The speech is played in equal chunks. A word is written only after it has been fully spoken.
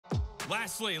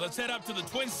Lastly, let's head up to the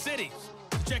Twin Cities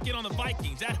to check in on the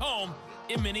Vikings at home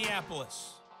in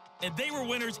Minneapolis. And they were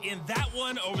winners in that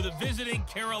one over the visiting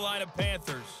Carolina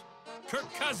Panthers. Kirk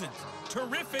Cousins,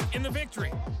 terrific in the victory,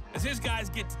 as his guys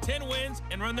get to 10 wins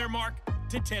and run their mark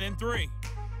to 10-3.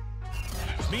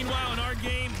 Meanwhile, in our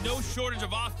game, no shortage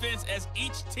of offense as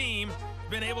each team has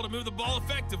been able to move the ball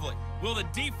effectively. Will the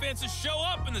defenses show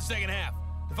up in the second half?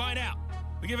 To find out,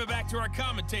 we give it back to our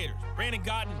commentators, Brandon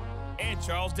Gotten and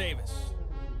Charles Davis.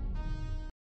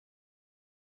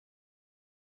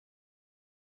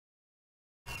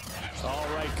 All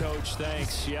right, Coach,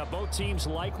 thanks. Yeah, both teams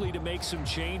likely to make some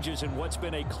changes in what's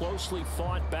been a closely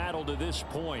fought battle to this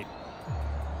point.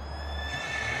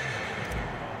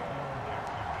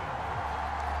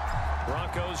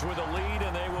 Broncos with a lead,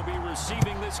 and they will be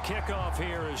receiving this kickoff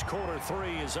here as quarter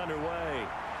 3 is underway.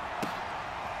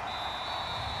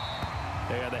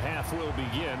 And the half will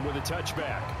begin with a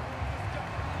touchback.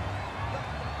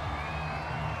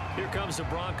 Here comes the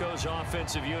Broncos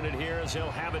offensive unit here as he'll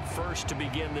have it first to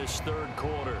begin this third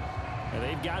quarter. And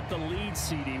they've got the lead,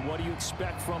 CD. What do you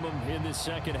expect from them in this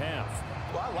second half?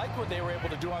 Well, I like what they were able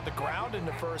to do on the ground in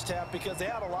the first half because they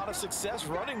had a lot of success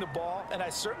running the ball, and I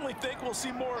certainly think we'll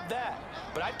see more of that.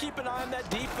 But I'd keep an eye on that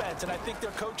defense, and I think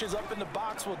their coaches up in the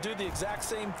box will do the exact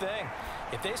same thing.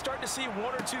 If they start to see 1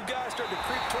 or 2 guys start to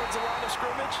creep towards the line of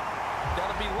scrimmage,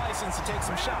 that'll be licensed to take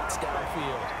some shots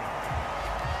downfield.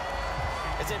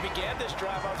 As they began this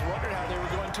drive, I was wondering how they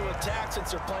were going to attack since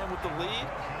they're playing with the lead.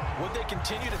 Would they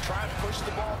continue to try and push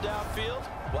the ball downfield?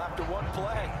 Well, after one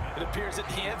play, it appears that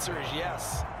the answer is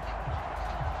yes.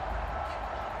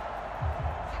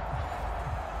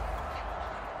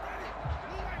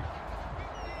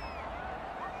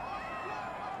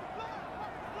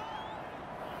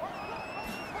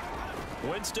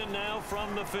 Winston now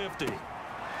from the 50. He'll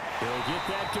get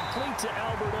that complete to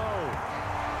Alberto.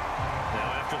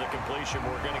 Now, after the completion,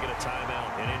 we're going to get a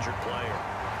timeout, an injured player.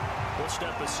 We'll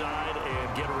step aside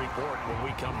and get a report when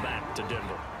we come back to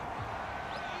Denver.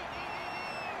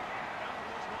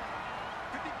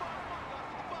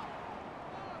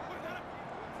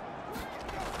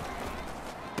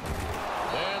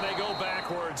 And they go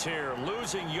backwards here,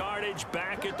 losing yardage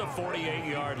back at the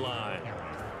 48-yard line.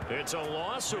 It's a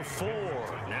loss of 4.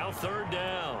 Now third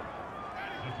down.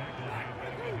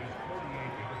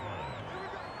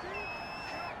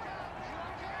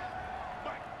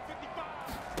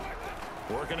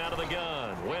 Working out of the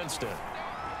gun, Winston.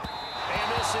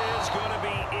 And this is going to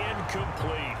be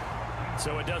incomplete.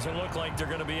 So it doesn't look like they're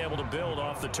going to be able to build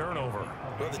off the turnover.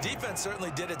 Well, the defense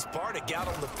certainly did its part to get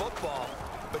on the football.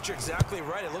 But you're exactly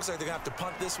right. It looks like they're going to have to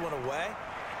punt this one away.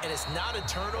 And it's not a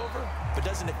turnover, but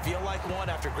doesn't it feel like one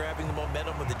after grabbing the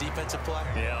momentum with the defensive play?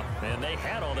 Yeah, and they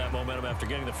had all that momentum after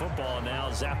getting the football and now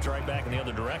zapped right back in the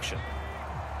other direction.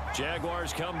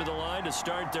 Jaguars come to the line to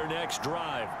start their next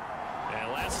drive.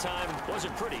 And last time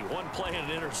wasn't pretty. One play and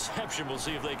an interception. We'll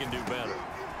see if they can do better.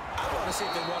 I want to see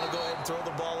if they want to go ahead and throw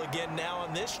the ball again now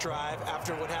on this drive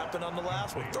after what happened on the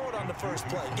last one. Throw it on the first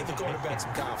play. Give the quarterback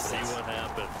some confidence. See what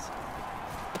happens.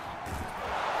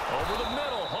 Over the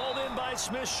middle. Hauled in by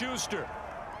Smith-Schuster.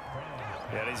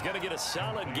 And he's going to get a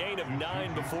solid gain of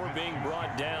 9 before being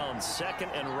brought down.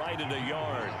 Second and right at a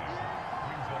yard.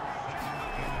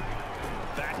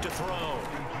 Back to throw.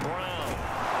 Brown.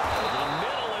 Over the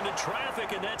middle.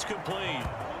 Traffic, and that's complete.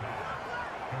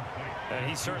 And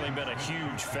he's certainly been a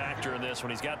huge factor in this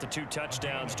when he's got the 2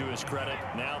 touchdowns to his credit.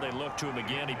 Now they look to him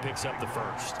again. He picks up the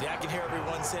first. Yeah, I can hear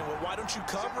everyone saying, well, why don't you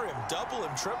cover him, double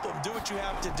him, triple him, do what you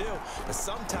have to do. But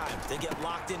sometimes they get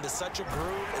locked into such a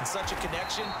groove and such a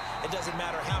connection, it doesn't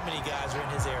matter how many guys are in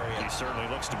his area. He certainly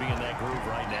looks to be in that groove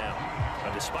right now.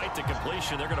 And despite the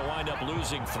completion, they're going to wind up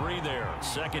losing 3 there.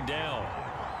 Second down.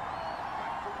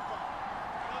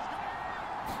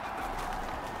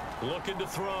 Looking to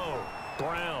throw.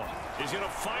 Brown is going to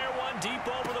fire one deep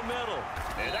over the middle.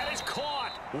 And that is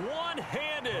caught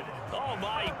one-handed. Oh,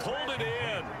 my, he pulled it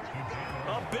in.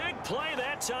 A big play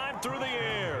that time through the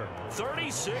air.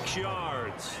 36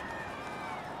 yards.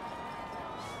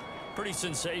 Pretty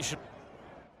sensational.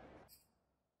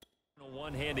 A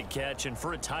one-handed catch, and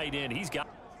for a tight end, he's got...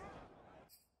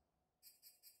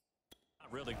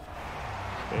 Not really...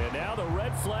 And now the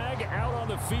red flag out on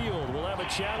the field. We'll have a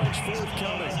challenge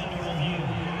forthcoming.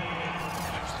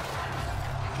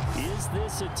 Is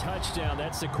this a touchdown?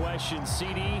 That's the question.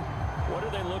 CD, what are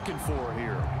they looking for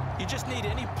here? You just need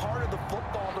any part of the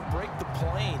football to break the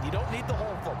plane. You don't need the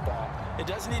whole football. It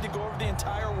doesn't need to go over the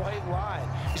entire white line.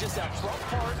 It's just that front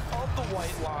part of the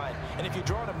white line. And if you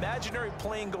draw an imaginary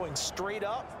plane going straight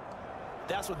up,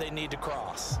 that's what they need to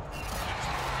cross.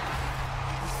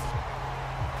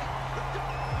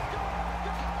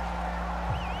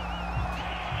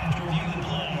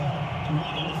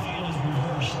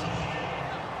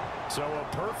 So a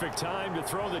perfect time to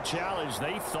throw the challenge.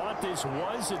 They thought this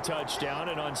was a touchdown,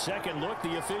 and on second look,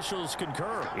 the officials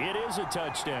concur. It is a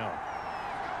touchdown.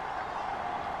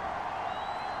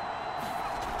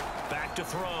 Back to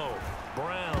throw.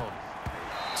 Brown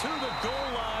to the goal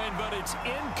line, but it's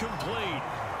incomplete.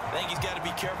 I think he's got to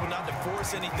be careful not to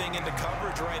force anything into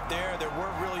coverage right there. There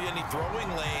weren't really any throwing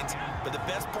lanes, but the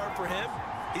best part for him,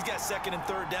 he's got second and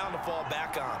third down to fall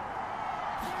back on.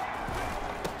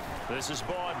 This is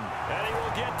Bawden, and he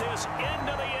will get this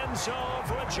into the end zone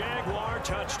for a Jaguar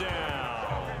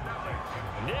touchdown.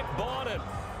 Nick Bawden,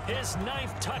 his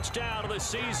 9th touchdown of the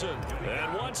season.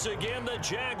 And once again, the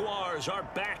Jaguars are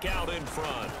back out in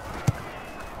front.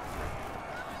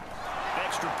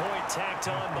 Extra point tacked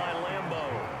on by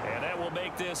Lambeau, and that will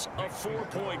make this a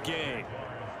 4-point game.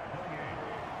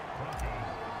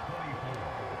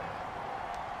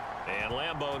 And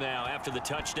Lambeau now, after the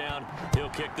touchdown, he'll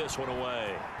kick this one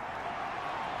away.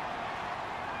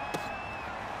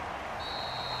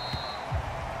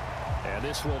 And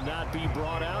this will not be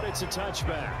brought out. It's a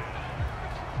touchback.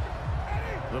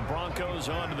 The Broncos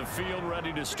onto the field,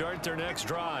 ready to start their next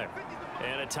drive.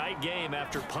 And a tight game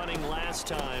after punting last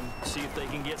time. See if they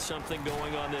can get something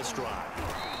going on this drive.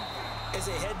 As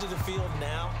they head to the field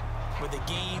now, with the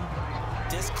game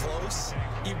this close,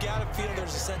 you've got to feel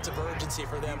there's a sense of urgency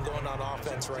for them going on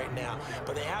offense right now.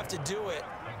 But they have to do it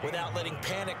without letting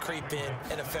panic creep in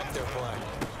and affect their play.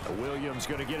 Williams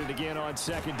going to get it again on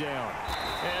second down.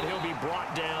 And he'll be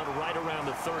brought down right around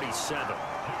the 37.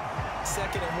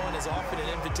 Second and 1 is often an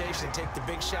invitation to take the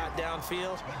big shot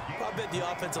downfield. I bet the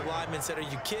offensive lineman said, are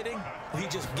you kidding? We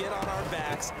just get on our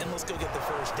backs and let's go get the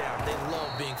first down. They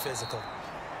love being physical.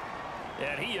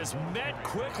 And he is met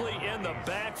quickly in the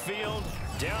backfield.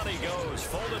 Down he goes,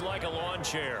 folded like a lawn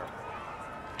chair.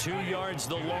 2 yards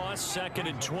the loss, second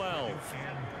and 12.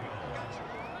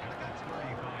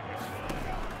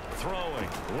 Throwing,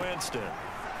 Winston.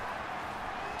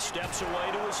 Steps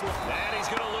away to his left, and he's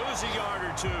going to lose a yard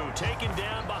or two. Taken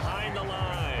down behind the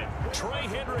line. Trey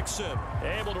Hendrickson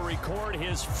able to record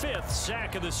his 5th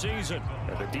sack of the season.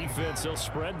 And the defense, they'll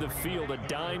spread the field, a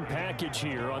dime package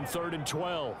here on 3rd and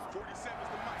 12.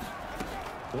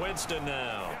 Winston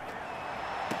now.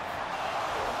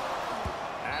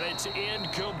 And it's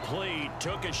incomplete.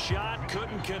 Took a shot,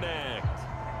 couldn't connect.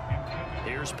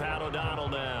 Here's Pat O'Donnell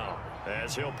now,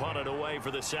 as he'll punt it away for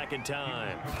the second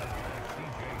time.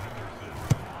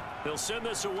 They'll send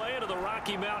this away into the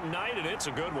Rocky Mountain Night, and it's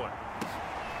a good one.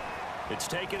 It's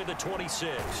taken to the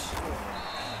 26.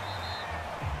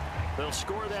 They'll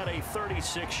score that a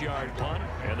 36-yard punt,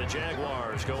 and the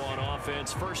Jaguars go on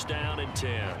offense, first down and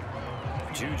 10.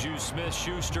 Juju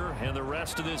Smith-Schuster and the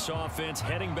rest of this offense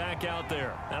heading back out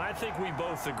there. And I think we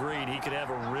both agreed he could have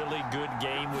a really good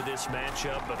game with this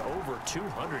matchup, but over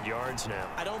 200 yards now.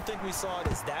 I don't think we saw it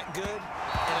as that good. And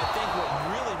I think what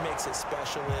really makes it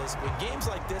special is when games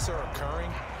like this are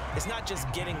occurring, it's not just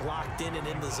getting locked in and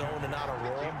in the zone and out of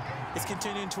roll. It's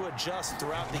continuing to adjust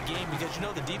throughout the game because, you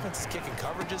know, the defense is kicking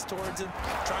coverages towards him,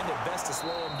 trying their best to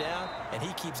slow him down, and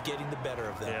he keeps getting the better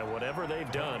of them. Yeah, whatever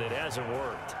they've done, it hasn't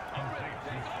worked.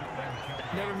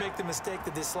 Never make the mistake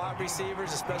that the slot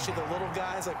receivers, especially the little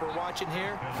guys like we're watching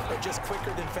here, are just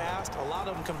quicker than fast. A lot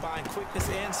of them combine quickness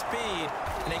and speed,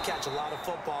 and they catch a lot of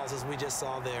footballs, as we just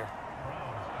saw there.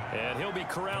 And he'll be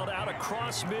corralled out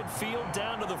across midfield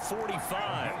down to the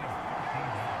 45.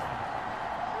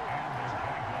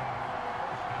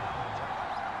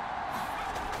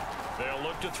 They'll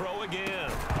look to throw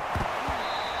again.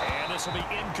 And this will be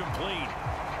incomplete.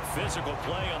 Physical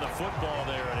play on the football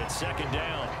there, and it's second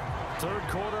down. Third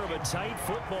quarter of a tight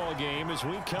football game as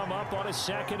we come up on a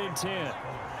 2nd and 10.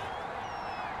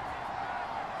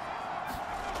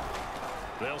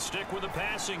 They'll stick with the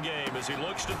passing game as he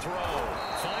looks to throw.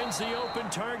 Finds the open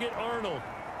target, Arnold.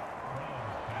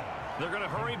 They're going to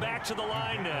hurry back to the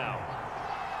line now.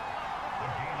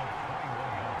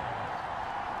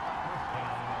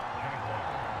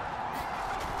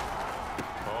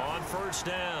 On first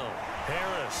down,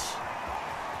 Harris.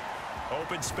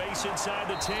 Open space inside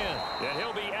the 10. And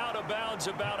he'll be out of bounds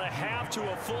about a half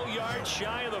to a full yard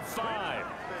shy of the 5.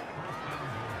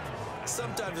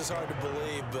 Sometimes it's hard to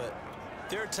believe, but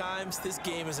there are times this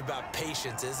game is about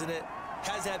patience, isn't it?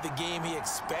 Has had the game he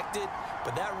expected,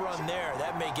 but that run there,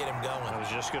 that may get him going. I was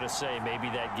just going to say,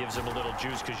 maybe that gives him a little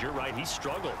juice, because you're right, he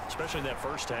struggled, especially in that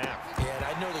first half. Yeah, and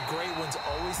I know the great ones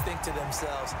always think to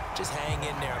themselves, just hang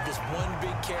in there. I'm just one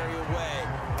big carry away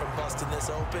from busting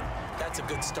this open. That's a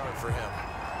good start for him.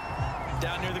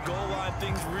 Down near the goal line,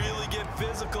 things really get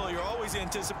physical. You're always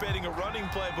anticipating a running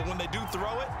play, but when they do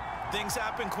throw it, things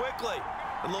happen quickly.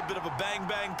 A little bit of a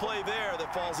bang-bang play there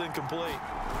that falls incomplete.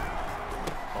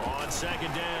 On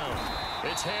second down,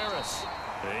 it's Harris.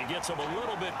 He gets him a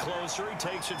little bit closer. He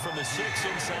takes it from the 6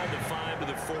 inside the 5 to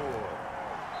the 4.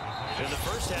 In the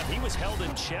first half, he was held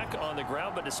in check on the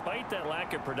ground, but despite that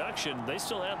lack of production, they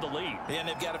still have the lead. And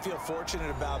they've got to feel fortunate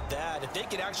about that. If they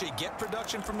could actually get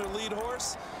production from their lead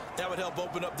horse, that would help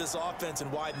open up this offense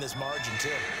and widen this margin, too.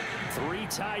 3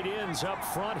 tight ends up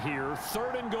front here,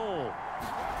 3rd and goal.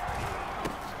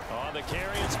 On the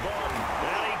carry, it's Barton,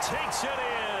 and he takes it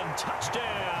in.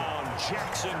 Touchdown,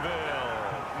 Jacksonville.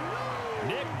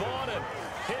 Nick Barton,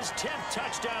 his 10th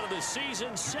touchdown of the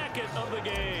season, 2nd of the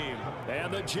game.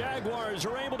 And the Jaguars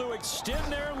are able to extend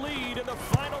their lead in the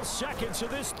final seconds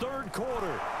of this 3rd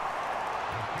quarter.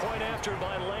 Point after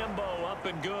by Lambeau, up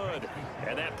and good.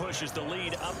 And that pushes the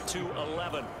lead up to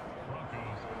 11.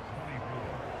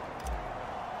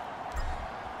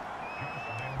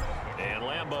 And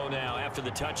Lambeau now, after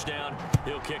the touchdown,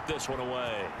 he'll kick this one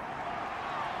away.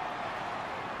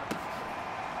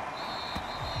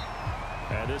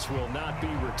 And this will not be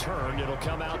returned. It'll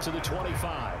come out to the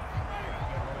 25.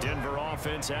 Denver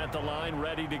offense at the line,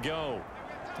 ready to go.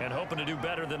 And hoping to do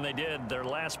better than they did their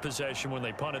last possession when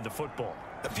they punted the football.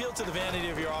 Appeal to the vanity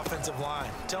of your offensive line.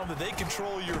 Tell them that they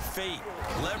control your fate.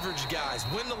 Leverage guys.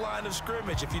 Win the line of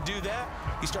scrimmage. If you do that,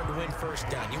 you start to win first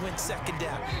down. You win second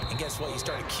down. And guess what? You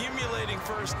start accumulating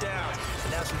first downs.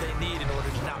 And that's what they need in order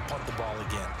to not punt the ball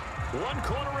again. 1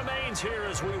 quarter remains here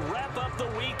as we wrap up the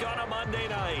week on a Monday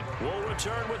night. We'll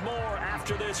return with more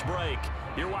after this break.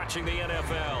 You're watching the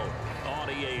NFL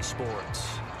on EA Sports.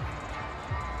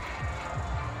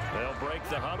 They'll break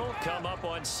the huddle, come up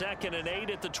on 2nd and 8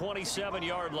 at the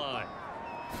 27-yard line.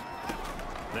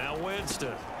 Now Winston.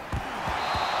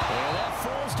 And that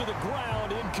falls to the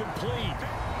ground, incomplete.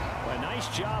 A nice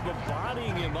job of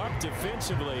bodying him up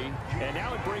defensively, and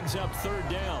now it brings up 3rd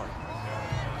down.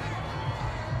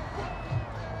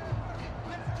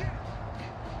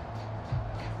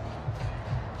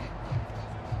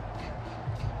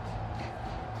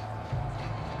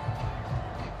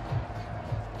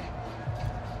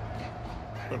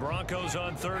 The Broncos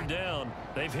on 3rd down.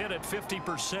 They've hit it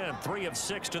 50%, 3 of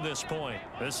 6 to this point.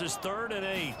 This is 3rd and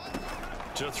 8.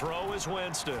 To throw is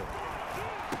Winston.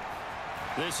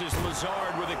 This is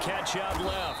Lazard with a catch out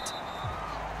left.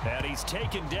 And he's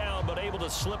taken down, but able to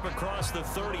slip across the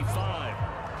 35.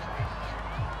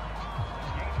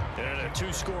 And a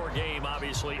 2-score game,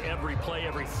 obviously, every play,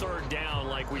 every 3rd down,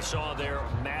 like we saw there,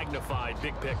 magnified,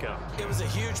 big pickup. It was a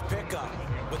huge pickup.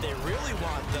 What they really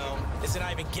want, though, is to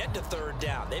not even get to 3rd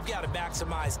down. They've got to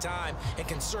maximize time and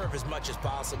conserve as much as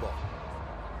possible.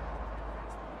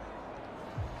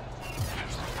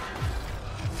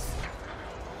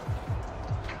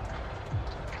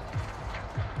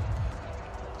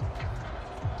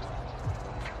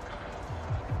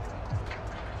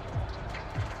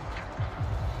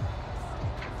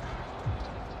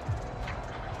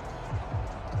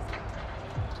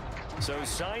 So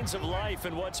signs of life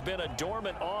in what's been a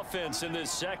dormant offense in this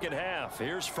 2nd half.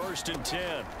 Here's 1st and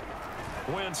 10.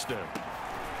 Winston.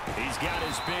 He's got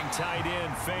his big tight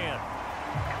end, Fant.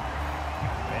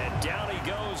 And down he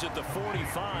goes at the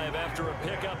 45 after a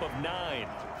pickup of 9.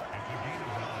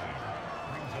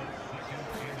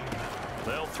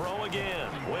 They'll throw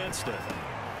again. Winston.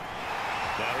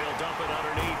 Now he'll dump it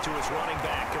underneath to his running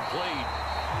back, complete.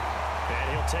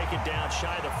 And he'll take it down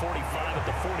shy of the 45 at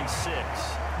the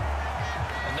 46.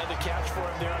 Another catch for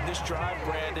him there on this drive,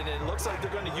 Brandon, and it looks like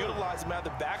they're going to utilize him out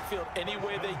of the backfield any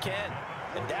way they can.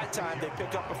 And that time they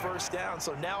pick up a 1st down.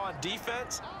 So now on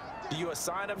defense, do you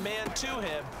assign a man to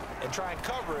him and try and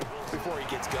cover him before he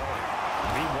gets going?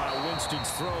 Meanwhile,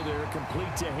 Winston's throw there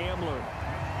complete to Hamler.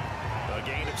 A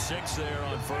gain of 6 there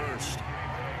on 1st.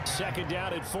 2nd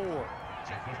down at 4.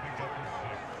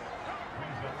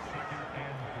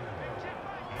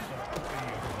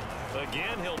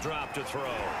 Again, he'll drop to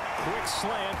throw. Quick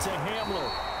slant to Hamler.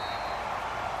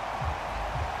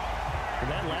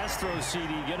 And that last throw, CD,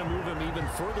 going to move him even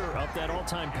further up that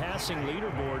all-time passing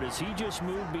leaderboard as he just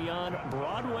moved beyond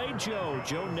Broadway Joe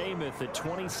Namath at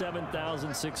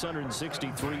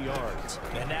 27,663 yards.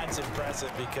 And that's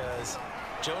impressive because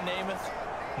Joe Namath,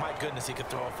 my goodness, he could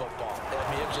throw a football.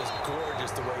 I mean, it was just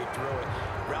gorgeous the way he threw it.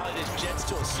 Rallied his Jets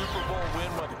to a Super Bowl win,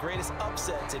 one of the greatest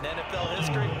upsets in NFL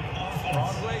history.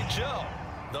 Broadway Joe,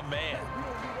 the man.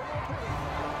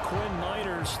 Quinn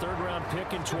Miners, 3rd-round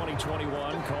pick in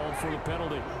 2021, called for the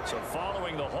penalty. So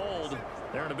following the hold,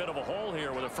 they're in a bit of a hole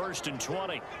here with a 1st and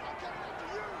 20.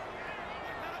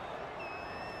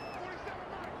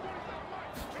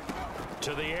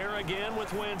 To the air again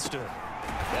with Winston.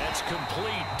 That's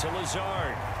complete to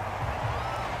Lazard.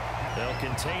 They'll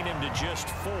contain him to just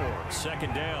 4.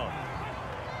 Second down.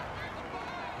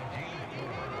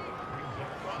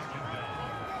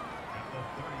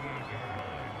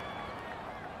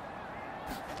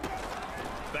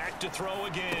 Back to throw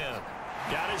again.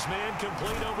 Got his man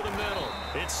complete over the middle.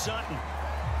 It's Sutton.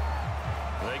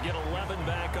 They get 11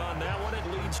 back on that one. It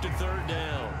leads to third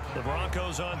down. The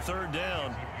Broncos on third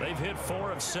down. They've hit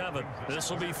 4 of 7. This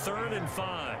will be 3rd and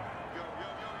 5.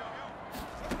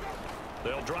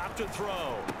 They'll drop to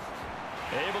throw.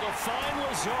 Able to find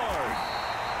Lazard.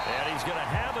 And he's going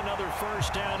to have another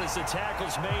first down as the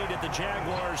tackle's made at the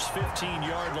Jaguars'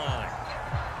 15-yard line.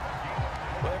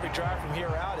 Well, every drive from here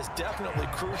out is definitely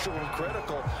crucial and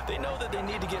critical. They know that they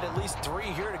need to get at least 3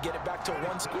 here to get it back to a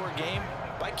one-score game.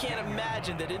 But I can't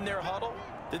imagine that in their huddle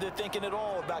that they're thinking at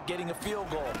all about getting a field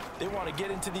goal. They want to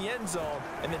get into the end zone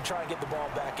and then try and get the ball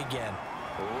back again.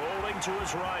 Rolling to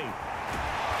his right.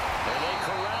 And they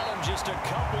corral him just a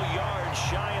couple yards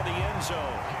shy of the end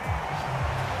zone.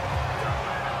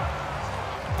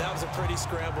 That was a pretty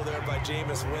scramble there by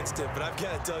Jameis Winston, but I've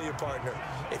got to tell you, partner,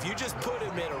 if you just put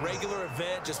him in a regular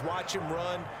event, just watch him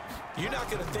run, you're not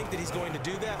going to think that he's going to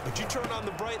do that, but you turn on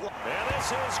the bright light. And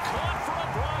this is caught for a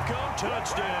Bronco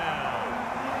touchdown.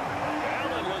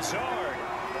 Alan Lazard,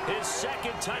 his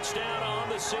 2nd touchdown on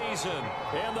the season.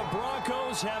 And the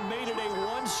Broncos have made it a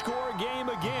one-score game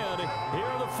again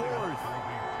here in the 4th.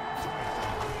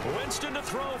 Winston to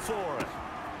throw for it.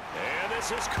 And this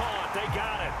is caught. They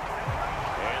got it.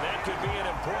 And that could be an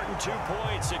important 2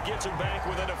 points. It gets him back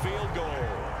within a field goal.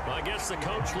 I guess the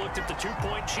coach looked at the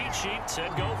 2-point cheat sheet, said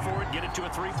go for it, get it to a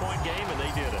 3-point game, and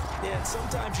they did it. Yeah, and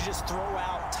sometimes you just throw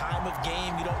out time of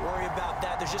game. You don't worry about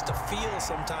that. There's just a feel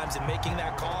sometimes in making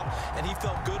that call, and he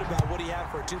felt good about what he had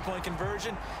for a 2-point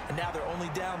conversion, and now they're only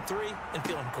down 3 and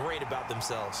feeling great about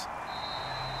themselves.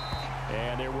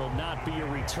 And there will not be a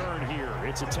return here.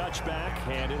 It's a touchback,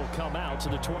 and it'll come out to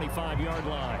the 25-yard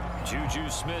line. Juju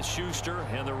Smith-Schuster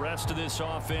and the rest of this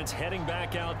offense heading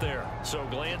back out there. So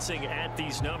glancing at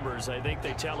these numbers, I think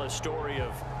they tell a story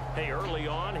of, hey, early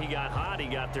on, he got hot, he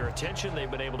got their attention. They've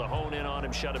been able to hone in on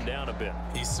him, shut him down a bit.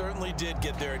 He certainly did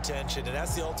get their attention, and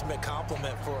that's the ultimate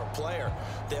compliment for a player,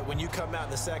 that when you come out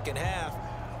in the second half,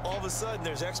 all of a sudden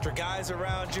there's extra guys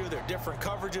around you, there are different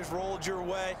coverages rolled your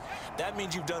way. That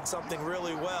means you've done something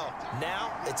really well.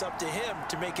 Now it's up to him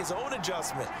to make his own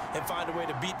adjustment and find a way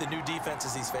to beat the new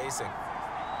defenses he's facing.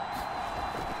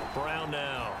 Brown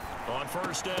now on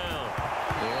first down.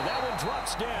 And that one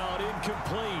drops down,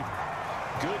 incomplete.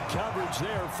 Good coverage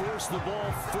there, forced the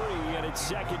ball free, and it's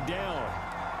second down.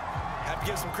 Have to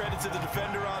give some credit to the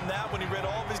defender on that when he read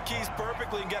all of his keys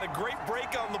perfectly and got a great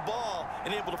break on the ball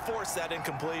and able to force that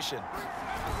incompletion.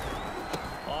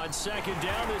 On second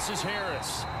down, this is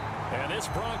Harris. And this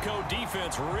Bronco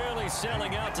defense really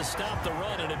selling out to stop the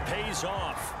run, and it pays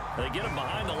off. They get him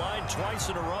behind the line twice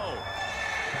in a row.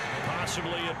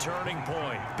 Possibly a turning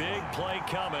point. Big play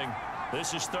coming.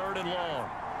 This is 3rd and long.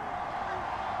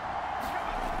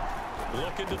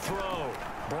 Looking to throw.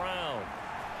 Brown.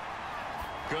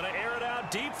 Going to air it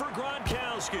out deep for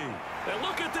Gronkowski. And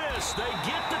look at this. They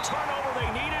get the turnover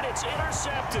they needed. It's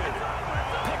intercepted.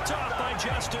 Picked off by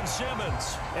Justin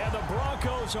Simmons. And the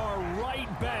Broncos are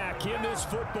right back in this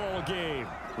football game.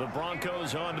 The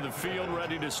Broncos onto the field,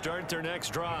 ready to start their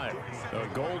next drive. A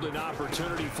golden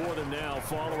opportunity for them now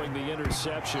following the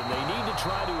interception. They need to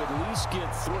try to at least get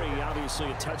 3.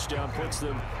 Obviously, a touchdown puts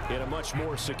them in a much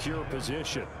more secure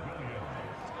position.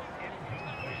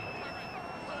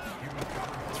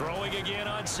 Throwing again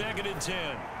on 2nd and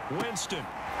 10. Winston.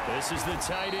 This is the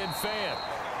tight end fan.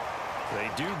 They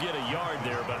do get a yard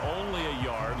there, but only a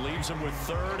yard. Leaves them with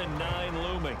 3rd and 9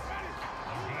 looming.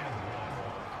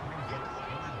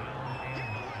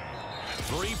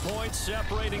 3 points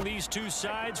separating these two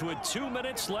sides with 2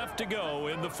 minutes left to go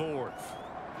in the 4th.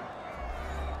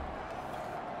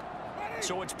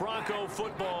 So it's Bronco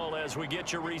football as we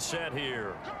get your reset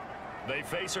here. They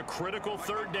face a critical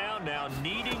 3rd down now,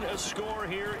 needing a score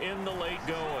here in the late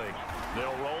going.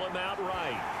 They'll roll him out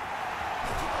right.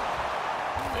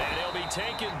 And he'll be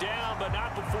taken down, but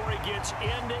not before he gets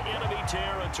into enemy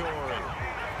territory.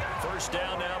 First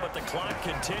down now, but the clock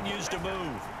continues to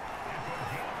move.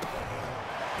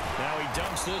 Now he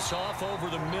dumps this off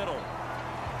over the middle.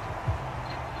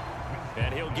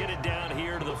 And he'll get it down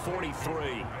here to the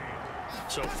 43.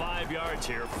 So 5 yards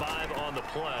here, 5 on the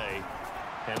play.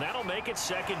 And that'll make it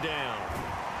 2nd down.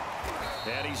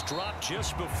 And he's dropped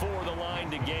just before the line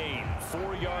to gain.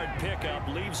 4-yard pickup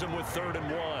leaves him with 3rd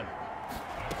and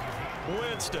 1.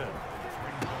 Winston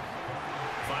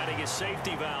finding his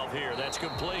safety valve here. That's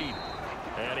complete.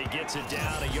 And he gets it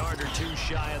down a yard or two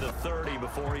shy of the 30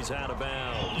 before he's out of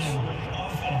bounds.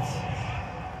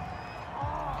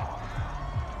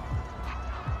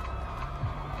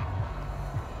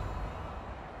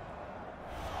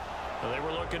 They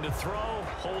were looking to throw,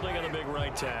 holding on the big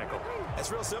right tackle.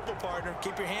 That's real simple, partner.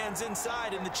 Keep your hands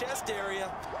inside in the chest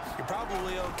area. You're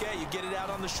probably okay. You get it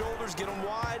out on the shoulders, get them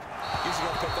wide. Usually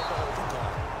going to pick up a holding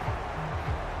call.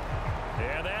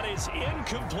 And that is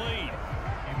incomplete.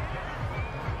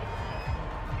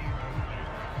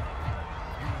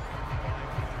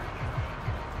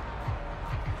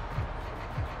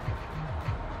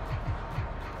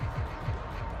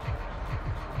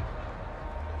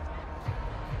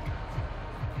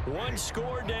 One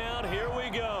score down. Here we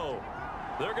go.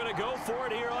 They're going to go for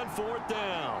it here on 4th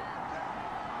down.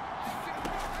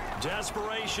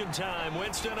 Desperation time.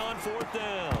 Winston on 4th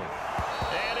down.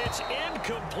 And it's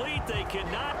incomplete. They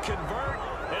cannot convert,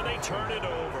 and they turn it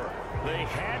over. They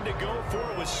had to go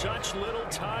for it with such little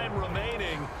time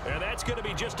remaining, and that's going to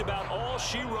be just about all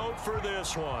she wrote for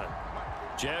this one.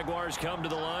 Jaguars come to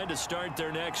the line to start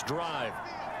their next drive.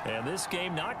 And this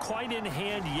game not quite in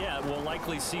hand yet. We'll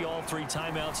likely see all 3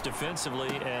 timeouts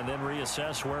defensively and then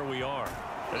reassess where we are.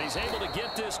 And he's able to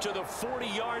get this to the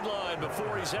 40-yard line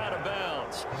before he's out of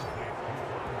bounds.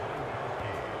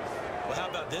 Well, how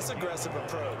about this aggressive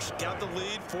approach? Got the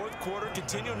lead, 4th quarter,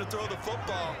 continuing to throw the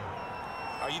football.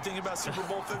 Are you thinking about Super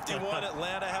Bowl 51?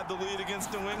 Atlanta had the lead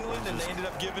against New England, and they ended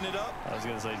up giving it up? I was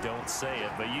going to say don't say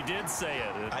it, but you did say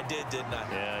it. I did, didn't I?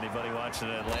 Yeah, anybody watching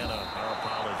Atlanta, our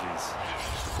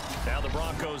apologies. Now the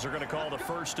Broncos are going to call the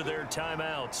first of their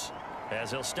timeouts, as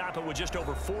they'll stop it with just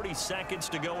over 40 seconds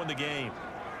to go in the game.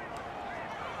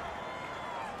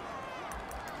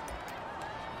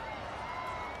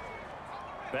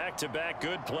 Back-to-back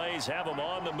good plays have them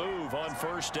on the move on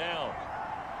 1st down.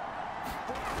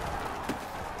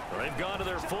 They've gone to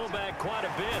their fullback quite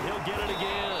a bit. He'll get it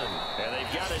again. And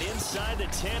they've got it inside the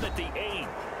 10 at the 8.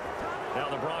 Now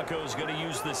the Broncos going to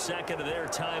use the second of their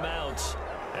timeouts,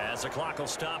 as the clock will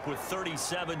stop with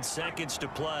 37 seconds to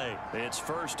play. It's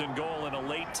 1st and goal, and a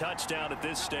late touchdown at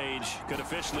this stage could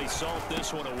officially salt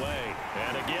this one away.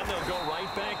 And again, they'll go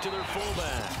right back to their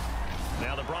fullback.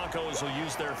 Now the Broncos will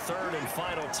use their 3rd and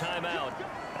final timeout,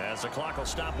 as the clock will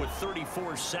stop with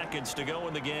 34 seconds to go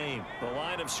in the game. The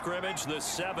line of scrimmage, the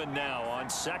 7 now on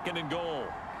 2nd and goal.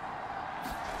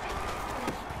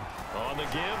 On the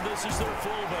give, this is their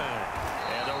fullback.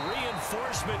 And the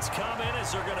reinforcements come in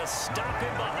as they're going to stop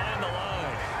him behind the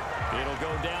line. It'll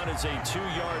go down as a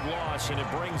 2-yard loss, and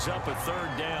it brings up a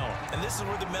 3rd down. And this is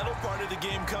where the mental part of the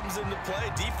game comes into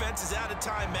play. Defense is out of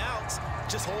timeouts.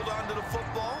 Just hold on to the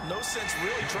football. No sense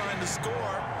really trying to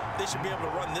score. They should be able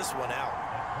to run this one out.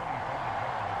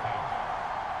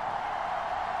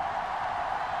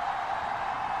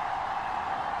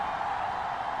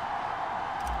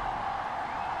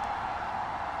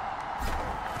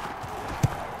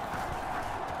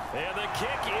 And the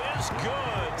kick is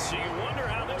good. So you wonder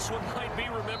how this one might be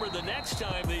remembered the next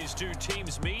time these two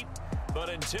teams meet. But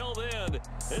until then,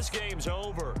 this game's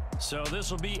over. So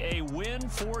this will be a win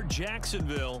for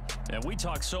Jacksonville. And we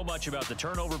talk so much about the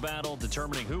turnover battle,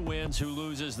 determining who wins, who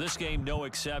loses. This game, no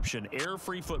exception.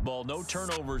 Air-free football, no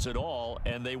turnovers at all,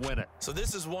 and they win it. So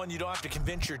this is one you don't have to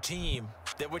convince your team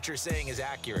that what you're saying is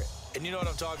accurate. And you know what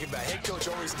I'm talking about. Head coach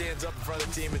always stands up in front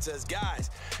of the team and says, guys,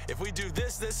 if we do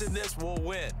this, this, and this, we'll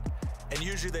win. And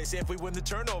usually they say if we win the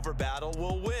turnover battle,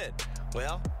 we'll win.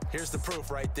 Well, here's the proof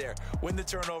right there. Win the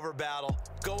turnover battle,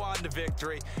 go on to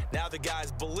victory. Now the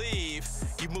guys believe.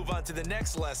 You move on to the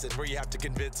next lesson where you have to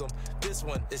convince them. This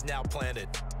one is now planted.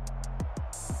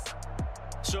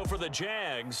 So for the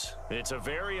Jags, it's a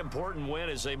very important win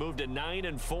as they move to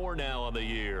 9-4 now on the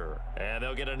year. And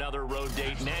they'll get another road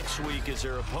date next week as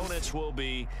their opponents will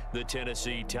be the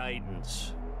Tennessee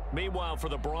Titans. Meanwhile, for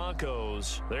the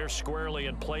Broncos, they're squarely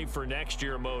in play for next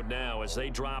year mode now as they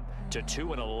drop to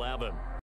 2-11.